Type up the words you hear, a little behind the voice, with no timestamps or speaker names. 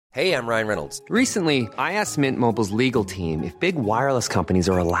Hey, I'm Ryan Reynolds. Recently, I asked Mint Mobile's legal team if big wireless companies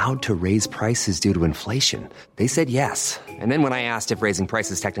are allowed to raise prices due to inflation. They said yes. And then when I asked if raising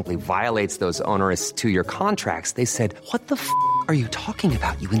prices technically violates those onerous two-year contracts, they said, "What the f*** are you talking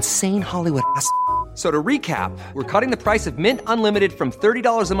about, you insane Hollywood ass?" So to recap, we're cutting the price of Mint Unlimited from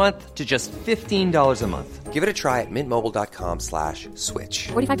 $30 a month to just $15 a month. Give it a try at mintmobile.com/switch.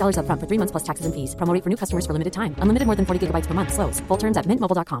 $45 up front for 3 months plus taxes and fees. Promo rate for new customers for limited time. Unlimited more than 40 gigabytes per month. Slows full terms at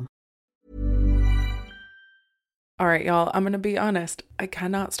mintmobile.com. All right, y'all, I'm going to be honest. I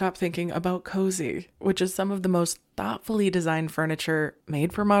cannot stop thinking about Cozy, which is some of the most thoughtfully designed furniture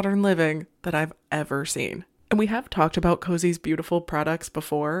made for modern living that I've ever seen. And we have talked about Cozy's beautiful products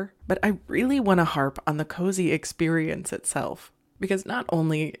before, but I really want to harp on the Cozy experience itself. Because not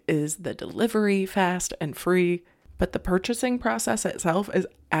only is the delivery fast and free, but the purchasing process itself is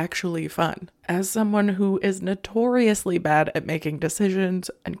actually fun. As someone who is notoriously bad at making decisions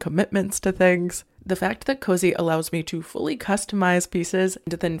and commitments to things, the fact that Cozy allows me to fully customize pieces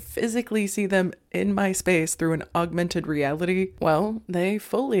and then physically see them in my space through an augmented reality, well, they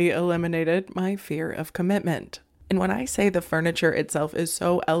fully eliminated my fear of commitment. And when I say the furniture itself is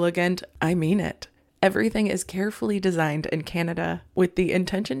so elegant, I mean it. Everything is carefully designed in Canada with the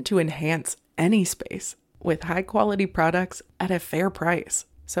intention to enhance any space with high-quality products at a fair price.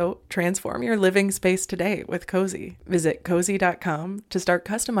 So transform your living space today with Cozy. Visit cozy.com to start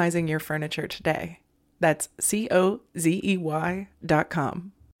customizing your furniture today. That's COZEY.com.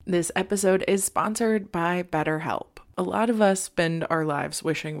 This episode is sponsored by BetterHelp. A lot of us spend our lives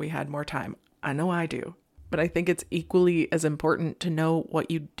wishing we had more time. I know I do. But I think it's equally as important to know what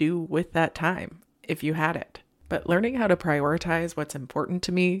you do with that time, if you had it. But learning how to prioritize what's important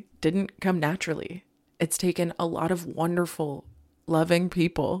to me didn't come naturally. It's taken a lot of wonderful, loving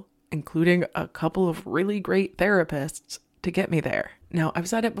people, including a couple of really great therapists, to get me there. Now, I've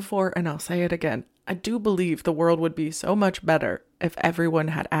said it before and I'll say it again. I do believe the world would be so much better if everyone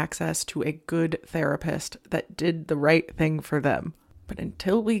had access to a good therapist that did the right thing for them. But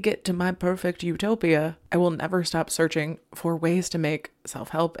until we get to my perfect utopia, I will never stop searching for ways to make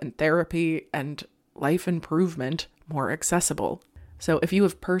self-help and therapy and life improvement more accessible. So if you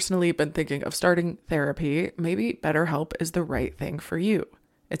have personally been thinking of starting therapy, maybe BetterHelp is the right thing for you.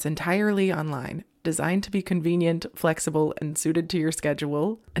 It's entirely online, designed to be convenient, flexible, and suited to your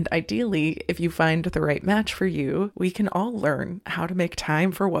schedule. And ideally, if you find the right match for you, we can all learn how to make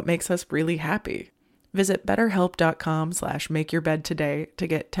time for what makes us really happy. Visit betterhelp.com/makeyourbed today to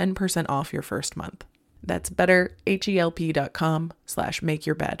get 10% off your first month. That's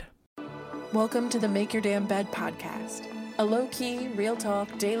betterhelp.com/makeyourbed. Welcome to the Make Your Damn Bed podcast. A low-key,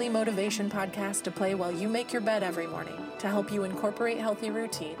 real-talk, daily motivation podcast to play while you make your bed every morning to help you incorporate healthy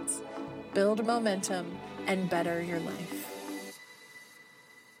routines, build momentum, and better your life.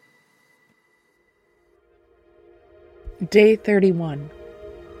 Day 31.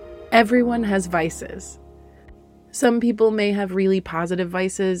 Everyone has vices. Some people may have really positive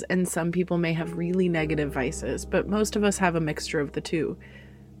vices, and some people may have really negative vices, but most of us have a mixture of the two.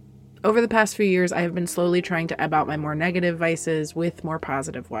 Over the past few years, I have been slowly trying to ebb out my more negative vices with more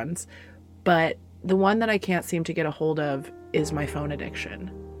positive ones, but the one that I can't seem to get a hold of is my phone addiction.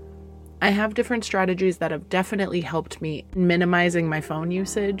 I have different strategies that have definitely helped me in minimizing my phone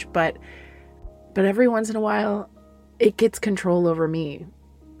usage, but every once in a while, it gets control over me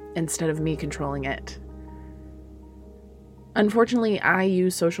instead of me controlling it. Unfortunately, I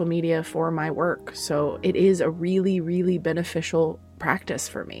use social media for my work, so it is a really, really beneficial practice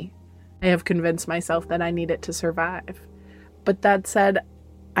for me. I have convinced myself that I need it to survive. But that said,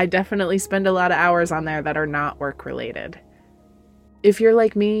 I definitely spend a lot of hours on there that are not work-related. If you're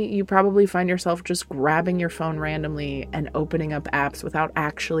like me, you probably find yourself just grabbing your phone randomly and opening up apps without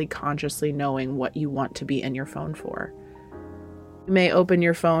actually consciously knowing what you want to be in your phone for. You may open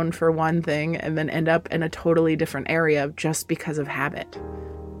your phone for one thing and then end up in a totally different area just because of habit.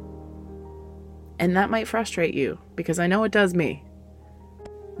 And that might frustrate you, because I know it does me.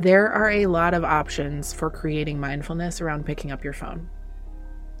 There are a lot of options for creating mindfulness around picking up your phone.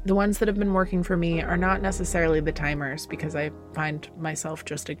 The ones that have been working for me are not necessarily the timers, because I find myself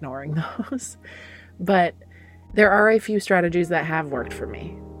just ignoring those. But there are a few strategies that have worked for me.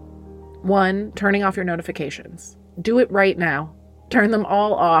 1, turning off your notifications. Do it right now. Turn them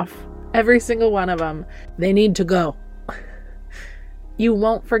all off. Every single one of them. They need to go. You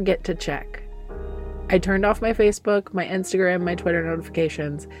won't forget to check. I turned off my Facebook, my Instagram, my Twitter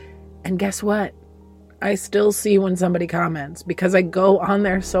notifications, and guess what? I still see when somebody comments because I go on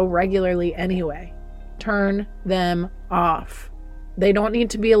there so regularly anyway. Turn them off. They don't need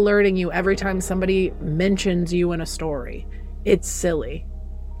to be alerting you every time somebody mentions you in a story. It's silly.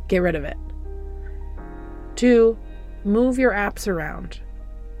 Get rid of it. 2, move your apps around.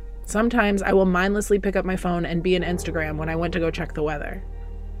 Sometimes I will mindlessly pick up my phone and be in Instagram when I went to go check the weather.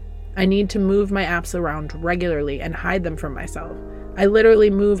 I need to move my apps around regularly and hide them from myself. I literally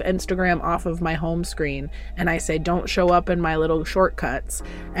move Instagram off of my home screen and I say don't show up in my little shortcuts,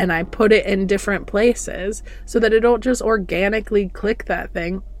 and I put it in different places so that I don't just organically click that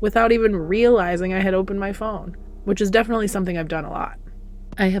thing without even realizing I had opened my phone, which is definitely something I've done a lot.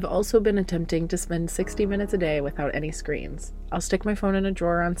 I have also been attempting to spend 60 minutes a day without any screens. I'll stick my phone in a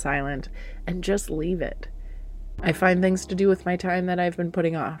drawer on silent and just leave it. I find things to do with my time that I've been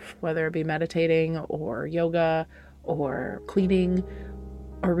putting off, whether it be meditating or yoga or cleaning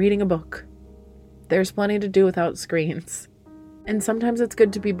or reading a book. There's plenty to do without screens. And sometimes it's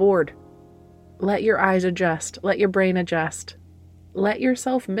good to be bored. Let your eyes adjust. Let your brain adjust. Let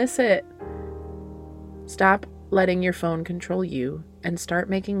yourself miss it. Stop letting your phone control you and start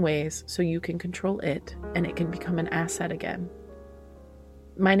making ways so you can control it and it can become an asset again.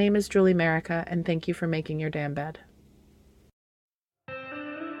 My name is Julie Merica, and thank you for making your damn bed.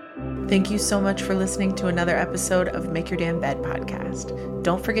 Thank you so much for listening to another episode of Make Your Damn Bed podcast.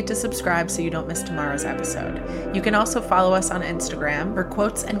 Don't forget to subscribe so you don't miss tomorrow's episode. You can also follow us on Instagram for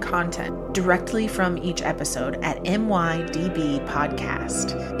quotes and content directly from each episode at MYDB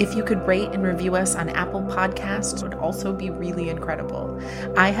Podcast. If you could rate and review us on Apple Podcasts, would also be really incredible.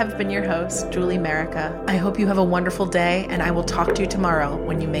 I have been your host, Julie Merica. I hope you have a wonderful day, and I will talk to you tomorrow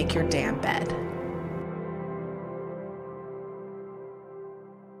when you make your damn bed.